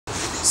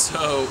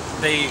So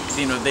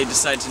they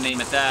decided to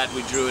name it that.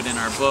 We drew it in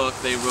our book.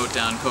 They wrote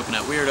down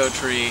Coconut Weirdo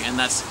Tree, and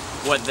that's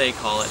what they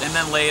call it. And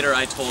then later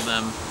I told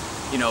them,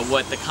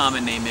 what the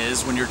common name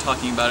is when you're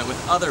talking about it with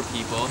other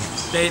people.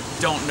 They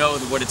don't know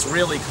what it's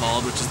really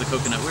called, which is the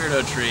Coconut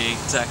Weirdo Tree.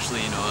 It's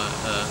actually,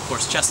 a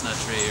horse chestnut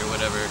tree or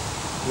whatever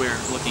we're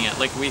looking at.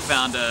 Like, we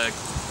found a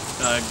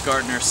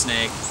gardener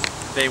snake.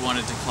 They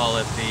wanted to call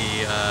it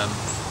the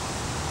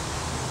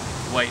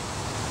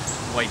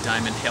white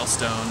diamond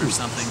hailstone or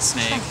something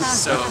snake.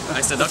 So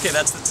I said, okay,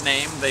 that's its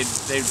name. They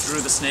drew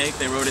the snake,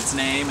 they wrote its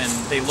name, and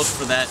they looked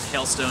for that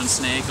hailstone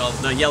snake,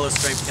 the yellow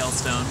striped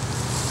hailstone.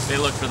 They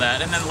looked for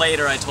that. And then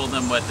later I told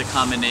them what the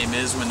common name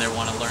is when they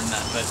want to learn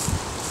that. But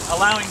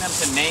allowing them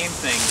to name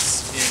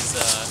things is,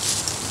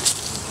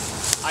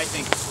 I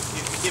think,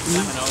 it gives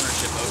them an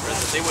ownership over it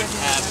that they wouldn't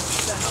have if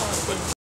we didn't tell them.